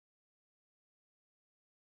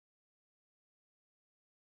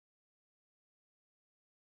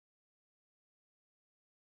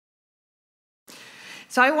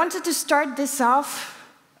So I wanted to start this off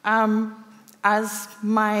as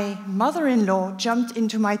my mother-in-law jumped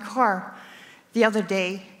into my car the other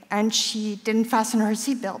day, and she didn't fasten her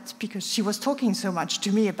seatbelt because she was talking so much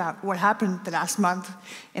to me about what happened the last month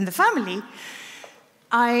in the family.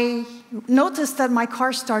 I noticed that my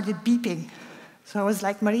car started beeping. So I was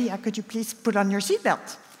like, Maria, could you please put on your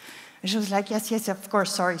seatbelt? And she was like, yes, yes, of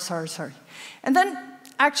course, sorry. And then,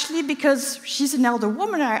 actually, because she's an elder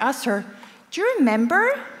woman, I asked her, do you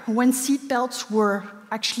remember when seatbelts were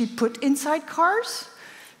actually put inside cars?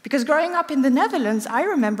 Because growing up in the Netherlands, I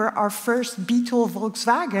remember our first Beetle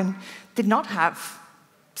Volkswagen did not have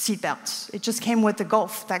seatbelts. It just came with the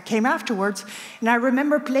Golf that came afterwards. And I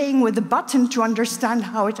remember playing with the button to understand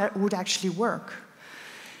how it would actually work.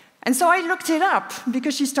 And so I looked it up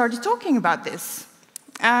because she started talking about this.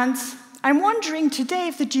 And I'm wondering today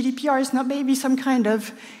if the GDPR is not maybe some kind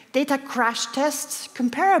of data crash test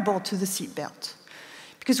comparable to the seatbelt.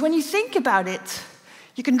 Because when you think about it,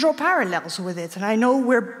 you can draw parallels with it. And I know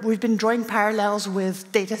we've been drawing parallels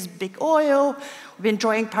with data's big oil, we've been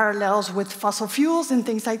drawing parallels with fossil fuels and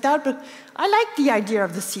things like that, but I like the idea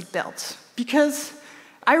of the seatbelt because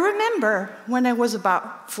I remember when I was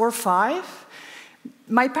about 4 or 5,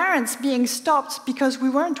 my parents being stopped because we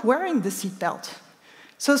weren't wearing the seatbelt.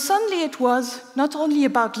 So suddenly it was not only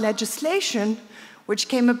about legislation, which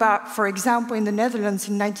came about, for example, in the Netherlands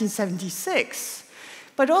in 1976,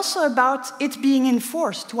 but also about it being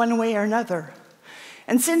enforced one way or another.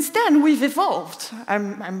 And since then, we've evolved.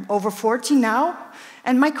 I'm over 40 now,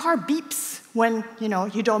 and my car beeps when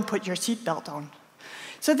you don't put your seatbelt on.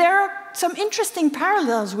 So there are some interesting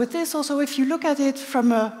parallels with this. Also, if you look at it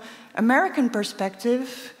from an American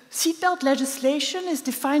perspective, seatbelt legislation is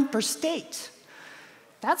defined per state.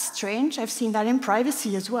 That's strange. I've seen that in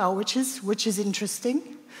privacy as well, which is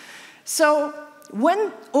interesting. So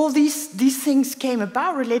when all these things came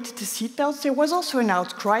about related to seatbelts, there was also an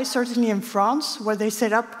outcry, certainly in France, where they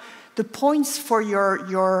set up the points for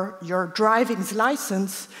your driving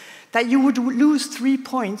license, that you would lose 3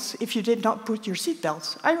 points if you did not put your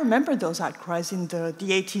seatbelts. I remember those outcries in the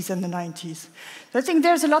 80s and the 90s. So I think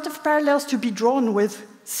there's a lot of parallels to be drawn with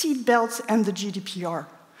seatbelts and the GDPR.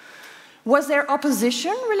 Was there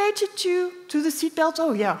opposition related to the seatbelt?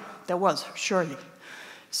 Oh yeah, there was, surely.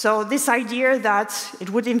 So this idea that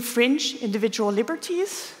it would infringe individual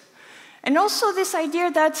liberties, and also this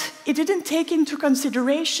idea that it didn't take into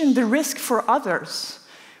consideration the risk for others,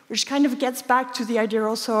 which kind of gets back to the idea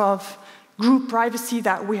also of group privacy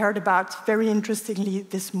that we heard about very interestingly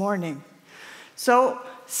this morning. So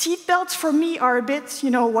seatbelts for me are a bit,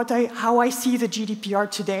 how I see the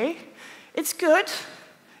GDPR today. It's good.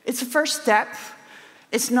 It's a first step.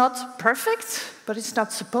 It's not perfect, but it's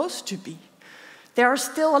not supposed to be. There are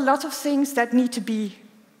still a lot of things that need to be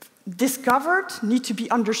discovered, need to be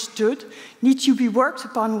understood, need to be worked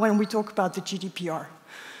upon when we talk about the GDPR.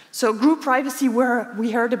 So group privacy,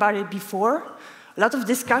 we heard about it before. A lot of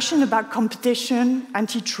discussion about competition,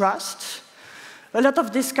 antitrust. A lot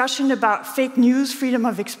of discussion about fake news, freedom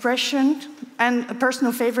of expression, and a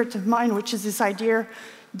personal favorite of mine, which is this idea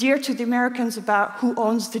dear to the Americans about who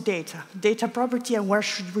owns the data property, and where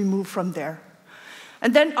should we move from there.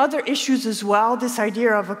 And then other issues as well, this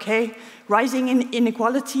idea of, okay, rising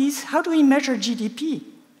inequalities, how do we measure GDP?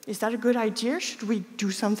 Is that a good idea? Should we do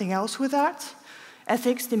something else with that?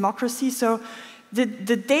 Ethics, democracy. So the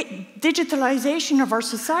digitalization of our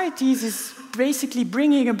societies is basically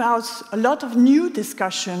bringing about a lot of new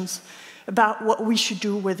discussions about what we should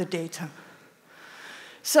do with the data.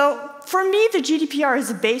 So for me, the GDPR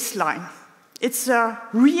is a baseline. It's a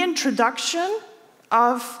reintroduction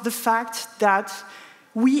of the fact that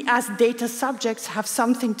we as data subjects have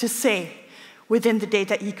something to say within the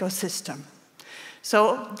data ecosystem.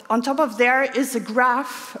 So on top of there is a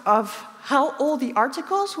graph of how all the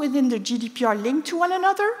articles within the GDPR link to one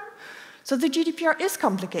another. So the GDPR is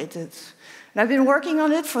complicated. And I've been working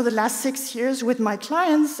on it for the last 6 years with my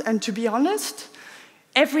clients, and to be honest,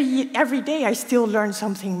 every day I still learn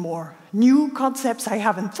something more. New concepts I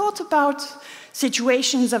haven't thought about,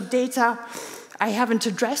 situations of data I haven't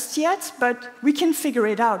addressed yet, but we can figure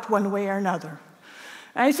it out one way or another.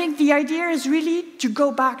 And I think the idea is really to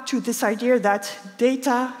go back to this idea that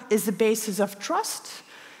data is the basis of trust,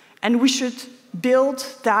 and we should build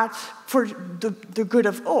that for the good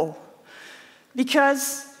of all.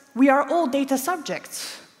 Because we are all data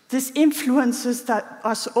subjects. This influences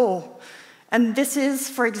us all. And this is,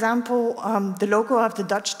 for example, the logo of the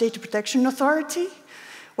Dutch Data Protection Authority,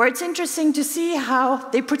 where it's interesting to see how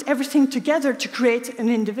they put everything together to create an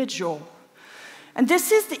individual. And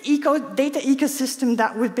this is the data ecosystem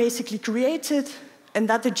that we've basically created and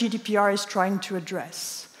that the GDPR is trying to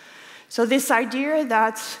address. So this idea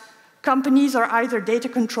that companies are either data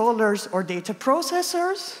controllers or data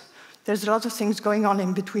processors, there's a lot of things going on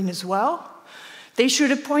in between as well. They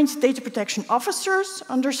should appoint data protection officers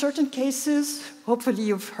under certain cases. Hopefully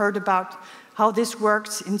you've heard about how this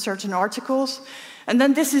works in certain articles. And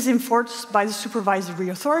then this is enforced by the supervisory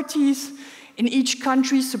authorities in each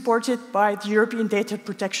country, supported by the European Data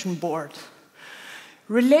Protection Board.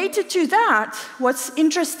 Related to that, what's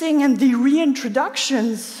interesting in the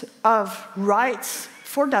reintroductions of rights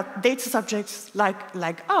for that data subjects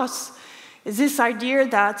like us is this idea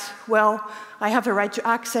that, well, I have a right to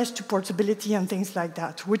access to portability and things like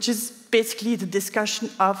that, which is basically the discussion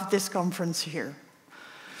of this conference here.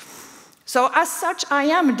 So as such, I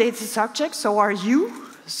am a data subject, so are you,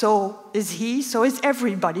 so is he, so is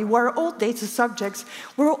everybody. We're all data subjects.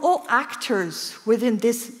 We're all actors within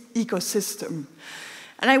this ecosystem.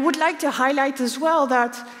 And I would like to highlight as well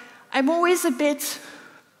that I'm always a bit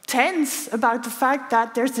tense about the fact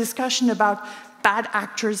that there's discussion about bad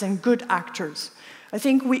actors and good actors. I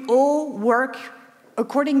think we all work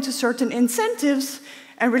according to certain incentives,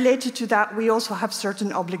 and related to that, we also have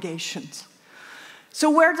certain obligations. So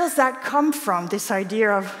where does that come from, this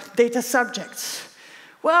idea of data subjects?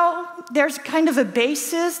 Well, there's kind of a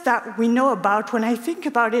basis that we know about. When I think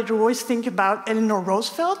about it, I always think about Eleanor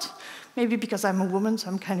Roosevelt, maybe because I'm a woman, so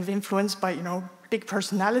I'm kind of influenced by, big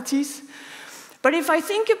personalities. But if I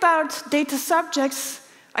think about data subjects,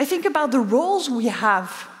 I think about the roles we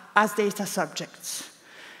have as data subjects.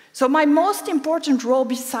 So my most important role,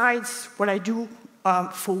 besides what I do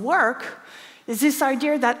for work, is this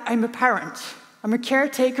idea that I'm a parent. I'm a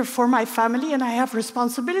caretaker for my family, and I have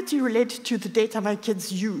responsibility related to the data my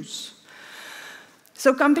kids use.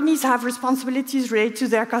 So companies have responsibilities related to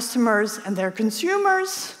their customers and their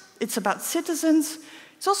consumers. It's about citizens.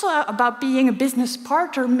 It's also about being a business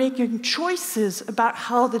partner, making choices about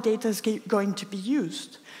how the data is going to be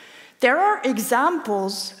used. There are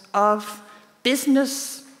examples of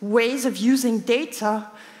business ways of using data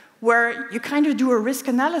where you kind of do a risk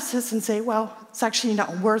analysis and say, well, it's actually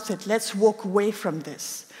not worth it. Let's walk away from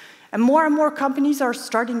this. And more companies are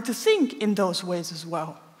starting to think in those ways as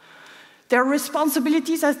well. There are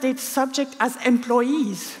responsibilities as data subject, as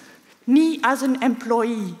employees. Me as an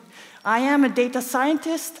employee, I am a data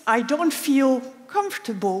scientist. I don't feel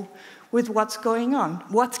comfortable with what's going on.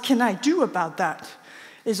 What can I do about that?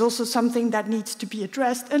 Is also something that needs to be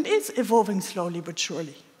addressed and is evolving slowly but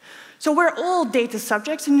surely. So we're all data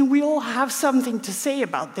subjects, and we all have something to say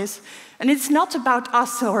about this. And it's not about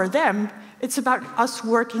us or them, it's about us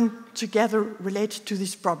working together related to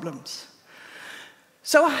these problems.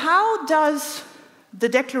 So how does the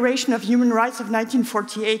Declaration of Human Rights of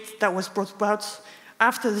 1948 that was brought about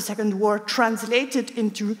after the Second War translated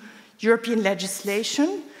into European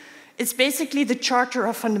legislation? It's basically the Charter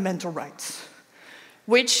of Fundamental Rights,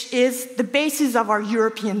 which is the basis of our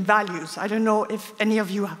European values. I don't know if any of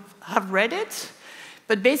you have read it,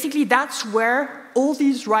 but basically that's where all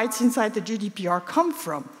these rights inside the GDPR come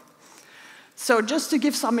from. So just to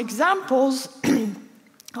give some examples,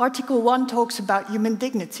 Article 1 talks about human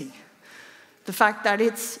dignity, the fact that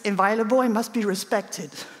it's inviolable and must be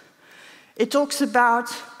respected. It talks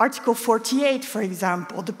about Article 48, for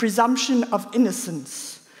example, the presumption of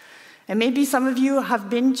innocence. And maybe some of you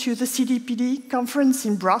have been to the CDPD conference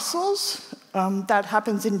in Brussels that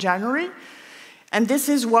happens in January. And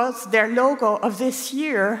this was their logo of this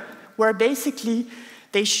year, where basically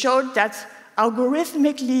they showed that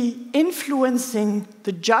algorithmically influencing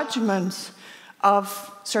the judgments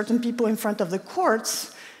of certain people in front of the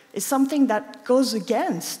courts is something that goes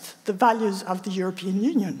against the values of the European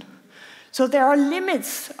Union. So there are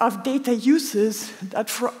limits of data uses that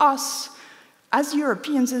for us, as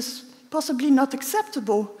Europeans, is possibly not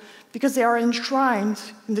acceptable because they are enshrined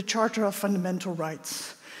in the Charter of Fundamental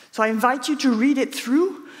Rights. So I invite you to read it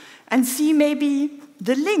through and see maybe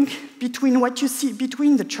the link between what you see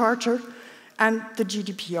between the Charter and the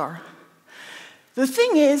GDPR. The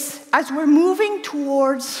thing is, as we're moving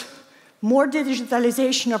towards more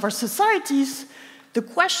digitalization of our societies, the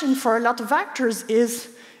question for a lot of actors is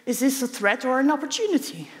this a threat or an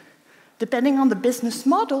opportunity? Depending on the business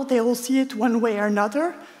model, they will see it one way or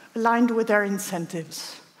another, aligned with their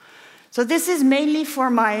incentives. So this is mainly for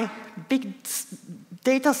my big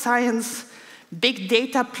data science, big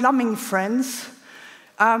data plumbing friends.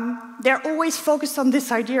 They're always focused on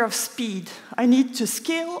this idea of speed. I need to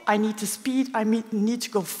scale, I need to speed, I need to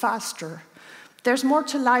go faster. There's more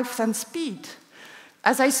to life than speed.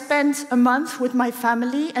 As I spent a month with my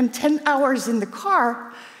family and 10 hours in the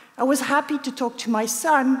car, I was happy to talk to my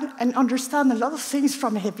son and understand a lot of things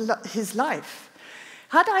from his life.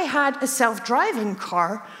 Had I had a self-driving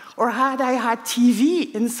car, or had I had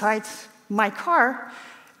TV inside my car,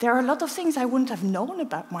 there are a lot of things I wouldn't have known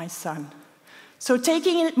about my son. So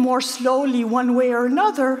taking it more slowly one way or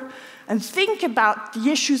another, and think about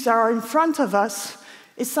the issues that are in front of us,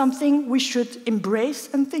 is something we should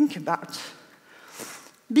embrace and think about.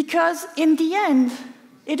 Because in the end,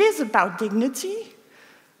 it is about dignity.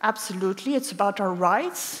 Absolutely, it's about our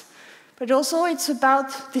rights. But also it's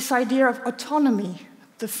about this idea of autonomy,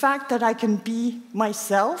 the fact that I can be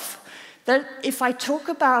myself, that if I talk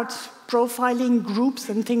about profiling groups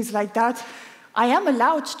and things like that, I am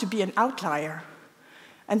allowed to be an outlier.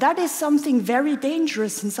 And that is something very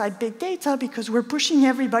dangerous inside big data because we're pushing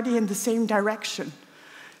everybody in the same direction.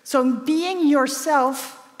 So being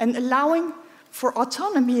yourself and allowing for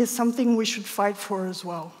autonomy is something we should fight for as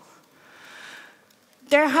well.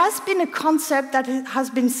 There has been a concept that has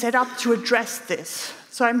been set up to address this.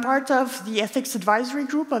 So I'm part of the ethics advisory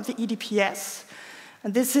group of the EDPS.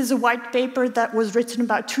 And this is a white paper that was written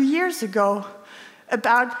about 2 years ago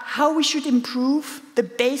about how we should improve the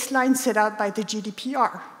baseline set out by the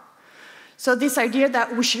GDPR. So this idea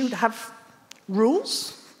that we should have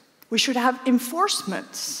rules, we should have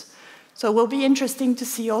enforcements. So it will be interesting to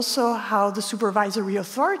see also how the supervisory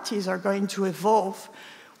authorities are going to evolve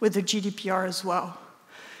with the GDPR as well.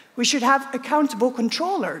 We should have accountable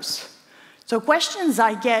controllers. So questions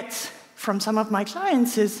I get from some of my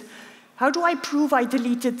clients is, how do I prove I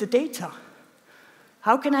deleted the data?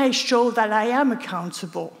 How can I show that I am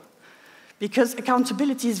accountable? Because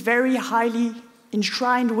accountability is very highly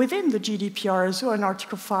enshrined within the GDPR as well in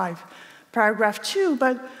Article 5, paragraph 2,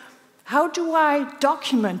 but how do I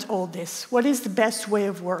document all this? What is the best way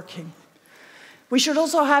of working? We should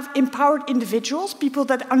also have empowered individuals, people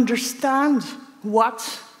that understand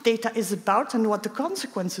what data is about and what the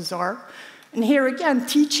consequences are. And here again,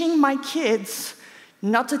 teaching my kids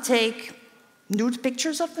not to take nude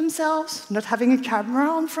pictures of themselves, not having a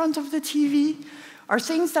camera in front of the TV, are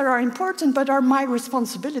things that are important but are my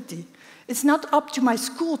responsibility. It's not up to my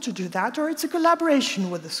school to do that, or it's a collaboration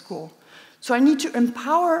with the school. So we need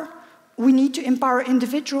to empower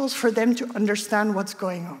individuals for them to understand what's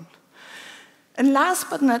going on. And last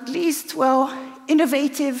but not least, well,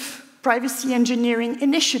 innovative privacy engineering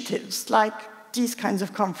initiatives like these kinds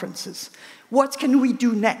of conferences. What can we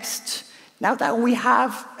do next? Now that we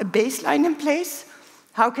have a baseline in place,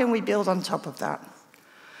 how can we build on top of that?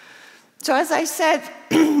 So as I said,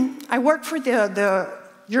 I work for the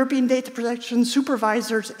European Data Protection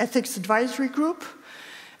Supervisors Ethics Advisory Group,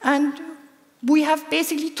 and we have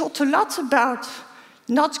basically talked a lot about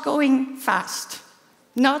not going fast,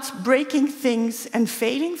 not breaking things and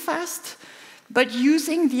failing fast, but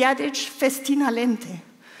using the adage festina lente,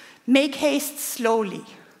 make haste slowly.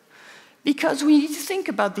 Because we need to think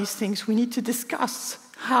about these things. We need to discuss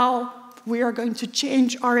how we are going to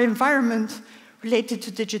change our environment related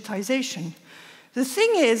to digitization. The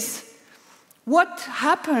thing is, what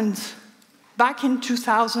happened back in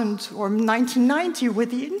 2000 or 1990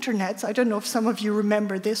 with the internet, I don't know if some of you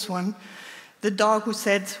remember this one, the dog who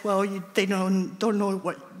said, well, they don't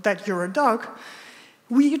know that you're a dog.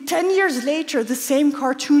 10 years later, the same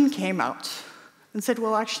cartoon came out and said,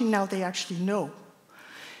 well, actually, now they actually know.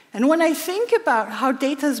 And when I think about how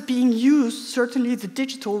data is being used, certainly the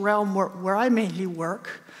digital realm where I mainly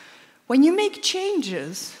work, when you make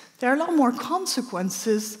changes, there are a lot more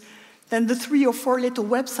consequences than the 3 or 4 little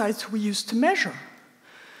websites we used to measure.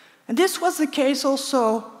 And this was the case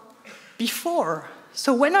also before.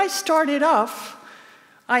 So when I started off,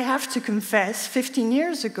 I have to confess, 15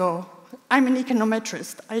 years ago, I'm an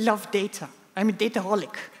econometrist. I love data. I'm a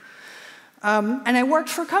dataholic. And I worked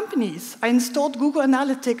for companies. I installed Google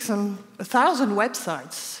Analytics on 1,000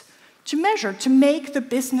 websites to measure, to make the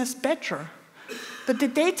business better. But the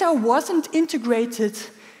data wasn't integrated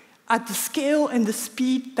at the scale and the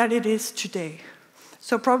speed that it is today.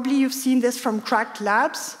 So probably you've seen this from Cracked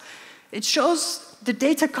Labs. It shows the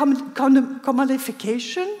data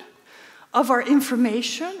commodification of our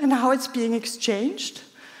information and how it's being exchanged.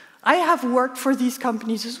 I have worked for these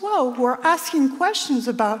companies as well who are asking questions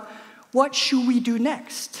about what should we do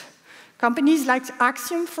next. Companies like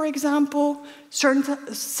Axiom, for example,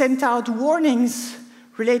 sent out warnings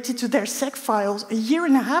related to their SEC files a year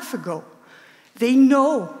and a half ago. They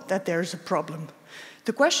know that there's a problem.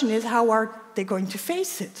 The question is, how are they going to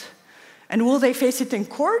face it? And will they face it in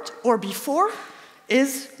court or before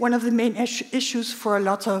is one of the main issues for a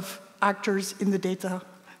lot of actors in the data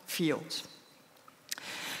field.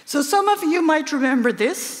 So some of you might remember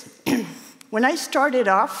this. When I started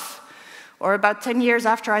off, or about 10 years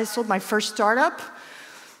after I sold my first startup,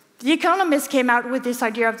 The Economist came out with this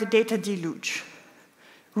idea of the data deluge.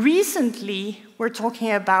 Recently, we're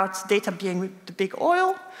talking about data being the big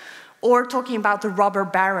oil, or talking about the robber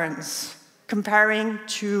barons, comparing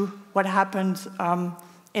to what happened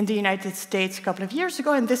in the United States a couple of years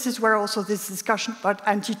ago, and this is where also this discussion about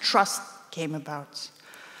antitrust came about.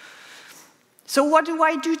 So what do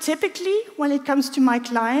I do typically when it comes to my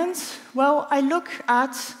clients? Well, I look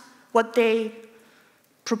at what they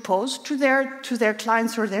propose to their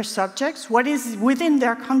clients or their subjects, what is within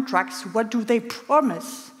their contracts, what do they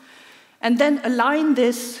promise, and then align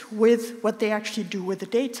this with what they actually do with the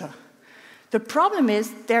data. The problem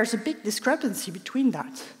is there's a big discrepancy between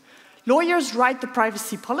that. Lawyers write the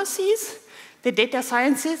privacy policies, the data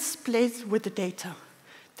scientists play with the data.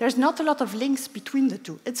 There's not a lot of links between the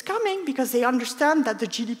two. It's coming because they understand that the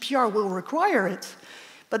GDPR will require it,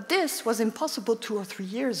 but this was impossible 2 or 3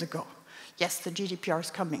 years ago. Yes, the GDPR is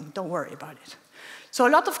coming, don't worry about it. So a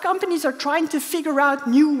lot of companies are trying to figure out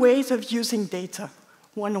new ways of using data,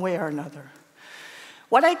 one way or another.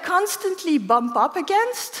 What I constantly bump up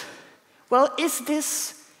against, well, is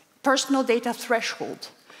this personal data threshold.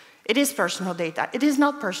 It is personal data. It is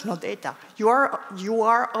not personal data. You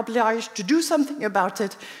are obliged to do something about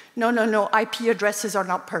it. No, IP addresses are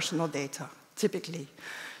not personal data, typically.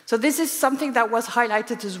 So this is something that was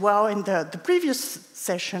highlighted as well in the previous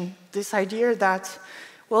session, this idea that,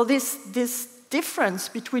 well, this difference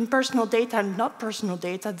between personal data and not personal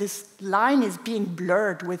data, this line is being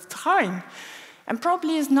blurred with time, and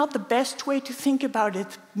probably is not the best way to think about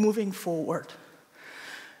it moving forward.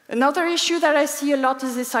 Another issue that I see a lot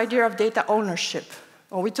is this idea of data ownership.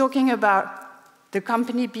 Are we talking about the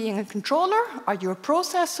company being a controller? Are you a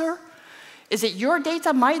processor? Is it your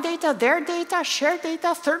data, my data, their data, shared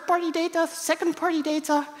data, third-party data, second-party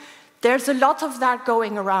data? There's a lot of that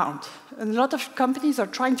going around. And a lot of companies are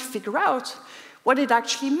trying to figure out what it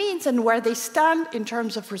actually means and where they stand in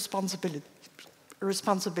terms of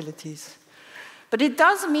responsibilities. But it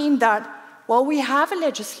does mean that while we have a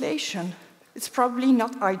legislation, it's probably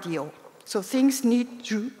not ideal. So things need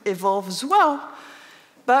to evolve as well.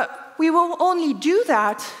 But we will only do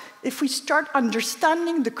that if we start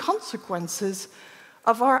understanding the consequences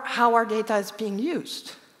of how our data is being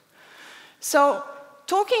used. So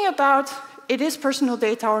talking about it is personal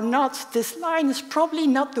data or not, this line is probably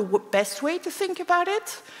not the best way to think about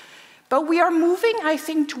it. But we are moving, I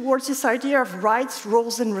think, towards this idea of rights,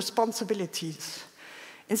 roles, and responsibilities.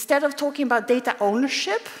 Instead of talking about data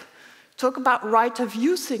ownership, talk about right of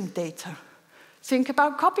using data. Think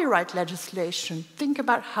about copyright legislation. Think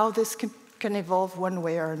about how this can evolve one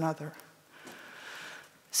way or another.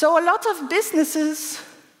 So a lot of businesses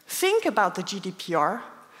think about the GDPR,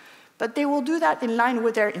 but they will do that in line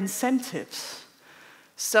with their incentives.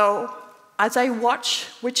 So as I watch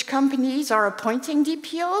which companies are appointing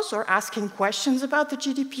DPOs or asking questions about the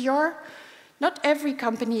GDPR, not every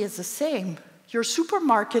company is the same. Your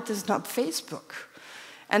supermarket is not Facebook.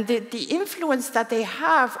 And the influence that they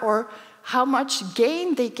have or how much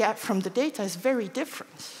gain they get from the data is very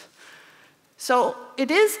different. So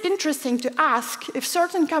it is interesting to ask if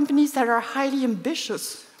certain companies that are highly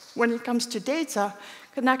ambitious when it comes to data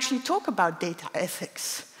can actually talk about data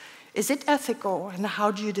ethics. Is it ethical, and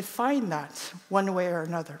how do you define that one way or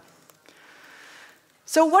another?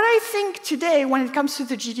 So what I think today when it comes to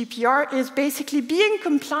the GDPR is basically being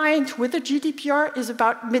compliant with the GDPR is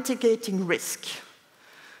about mitigating risk.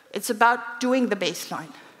 It's about doing the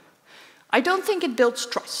baseline. I don't think it builds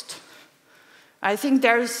trust. I think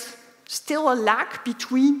there's still a lack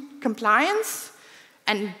between compliance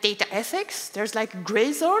and data ethics. There's like a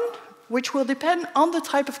gray zone, which will depend on the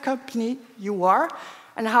type of company you are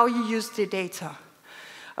and how you use the data.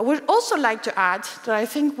 I would also like to add that I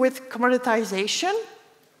think with commoditization,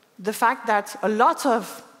 the fact that a lot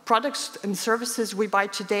of products and services we buy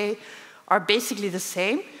today are basically the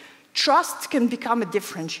same, trust can become a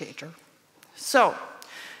differentiator. So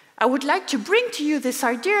I would like to bring to you this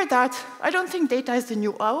idea that I don't think data is the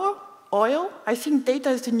new oil. I think data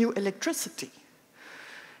is the new electricity.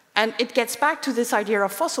 And it gets back to this idea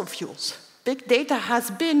of fossil fuels. Big data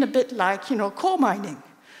has been a bit like, coal mining.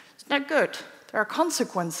 It's not good. There are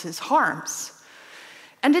consequences, harms.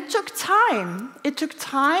 And it took time. It took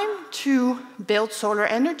time to build solar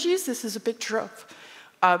energies. This is a picture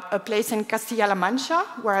of a place in Castilla-La Mancha,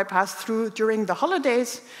 where I passed through during the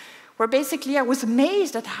holidays, where basically I was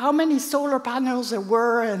amazed at how many solar panels there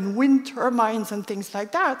were and wind turbines and things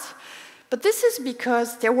like that. But this is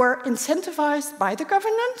because they were incentivized by the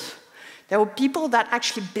government. There were people that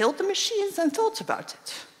actually built the machines and thought about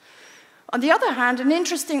it. On the other hand, an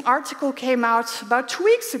interesting article came out about 2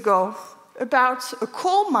 weeks ago about a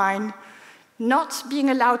coal mine not being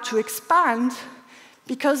allowed to expand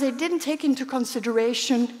because they didn't take into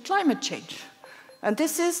consideration climate change. And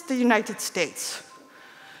this is the United States.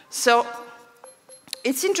 So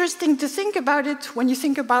it's interesting to think about it when you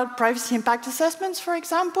think about privacy impact assessments, for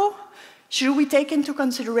example. Should we take into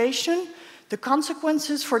consideration the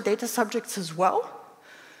consequences for data subjects as well?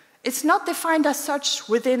 It's not defined as such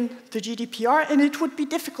within the GDPR, and it would be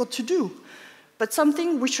difficult to do, but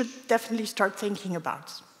something we should definitely start thinking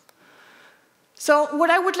about. So what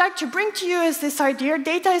I would like to bring to you is this idea: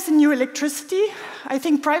 data is the new electricity. I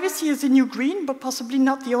think privacy is the new green, but possibly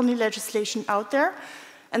not the only legislation out there,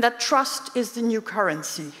 and that trust is the new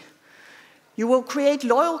currency. You will create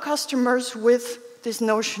loyal customers with this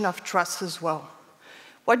notion of trust as well.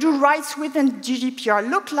 What do rights within GDPR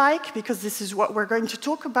look like? Because this is what we're going to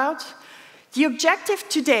talk about. The objective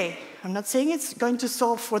today, I'm not saying it's going to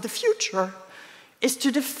solve for the future, is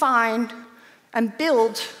to define and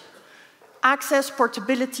build access,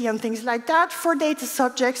 portability, and things like that for data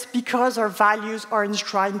subjects, because our values are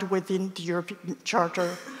enshrined within the European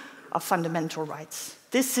Charter of Fundamental Rights.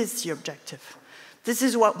 This is the objective. This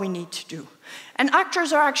is what we need to do. And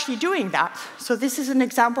actors are actually doing that. So this is an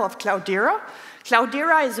example of Cloudera.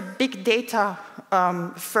 Cloudera is a big data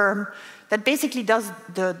firm that basically does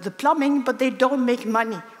the plumbing, but they don't make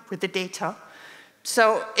money with the data.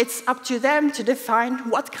 So it's up to them to define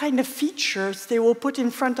what kind of features they will put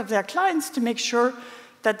in front of their clients to make sure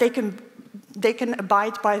that they can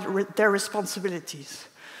abide by their responsibilities.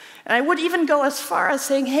 And I would even go as far as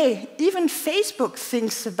saying, hey, even Facebook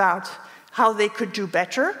thinks about how they could do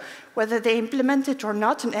better. Whether they implement it or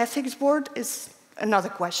not, an ethics board is another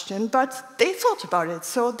question, but they thought about it,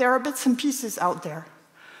 so there are bits and pieces out there.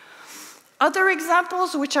 Other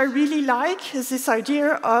examples which I really like is this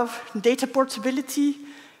idea of data portability,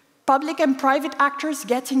 public and private actors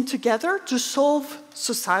getting together to solve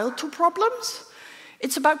societal problems.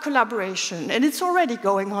 It's about collaboration, and it's already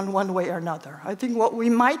going on one way or another. I think what we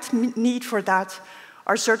might need for that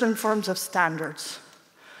are certain forms of standards.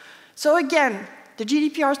 So again, the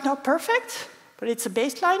GDPR is not perfect, but it's a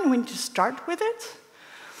baseline. We need to start with it,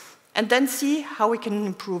 and then see how we can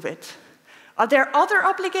improve it. Are there other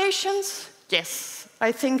obligations? Yes,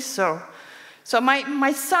 I think so. So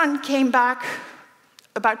my son came back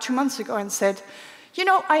about 2 months ago and said, you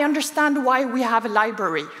know, I understand why we have a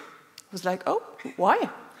library. I was like, oh, why?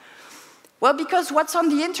 Well, because what's on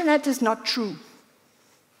the internet is not true.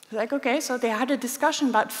 I was like, okay, so they had a discussion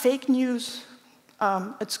about fake news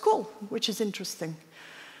at school, which is interesting.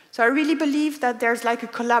 So I really believe that there's like a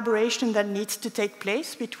collaboration that needs to take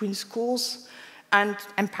place between schools and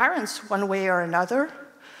parents one way or another.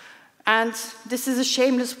 And this is a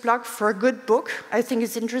shameless plug for a good book. I think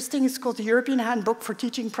it's interesting. It's called the European Handbook for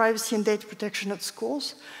Teaching Privacy and Data Protection at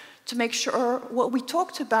Schools, to make sure what we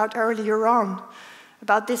talked about earlier on,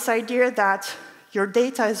 about this idea that your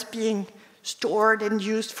data is being stored and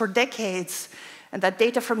used for decades, and that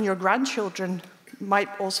data from your grandchildren might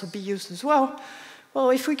also be used as well. Well,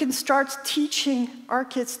 if we can start teaching our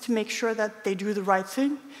kids to make sure that they do the right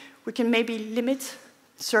thing, we can maybe limit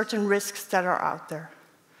certain risks that are out there.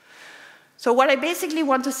 So what I basically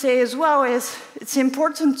want to say as well is it's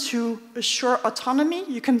important to assure autonomy.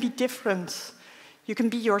 You can be different. You can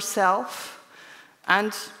be yourself,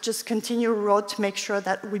 and just continue a road to make sure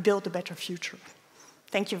that we build a better future.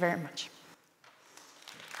 Thank you very much.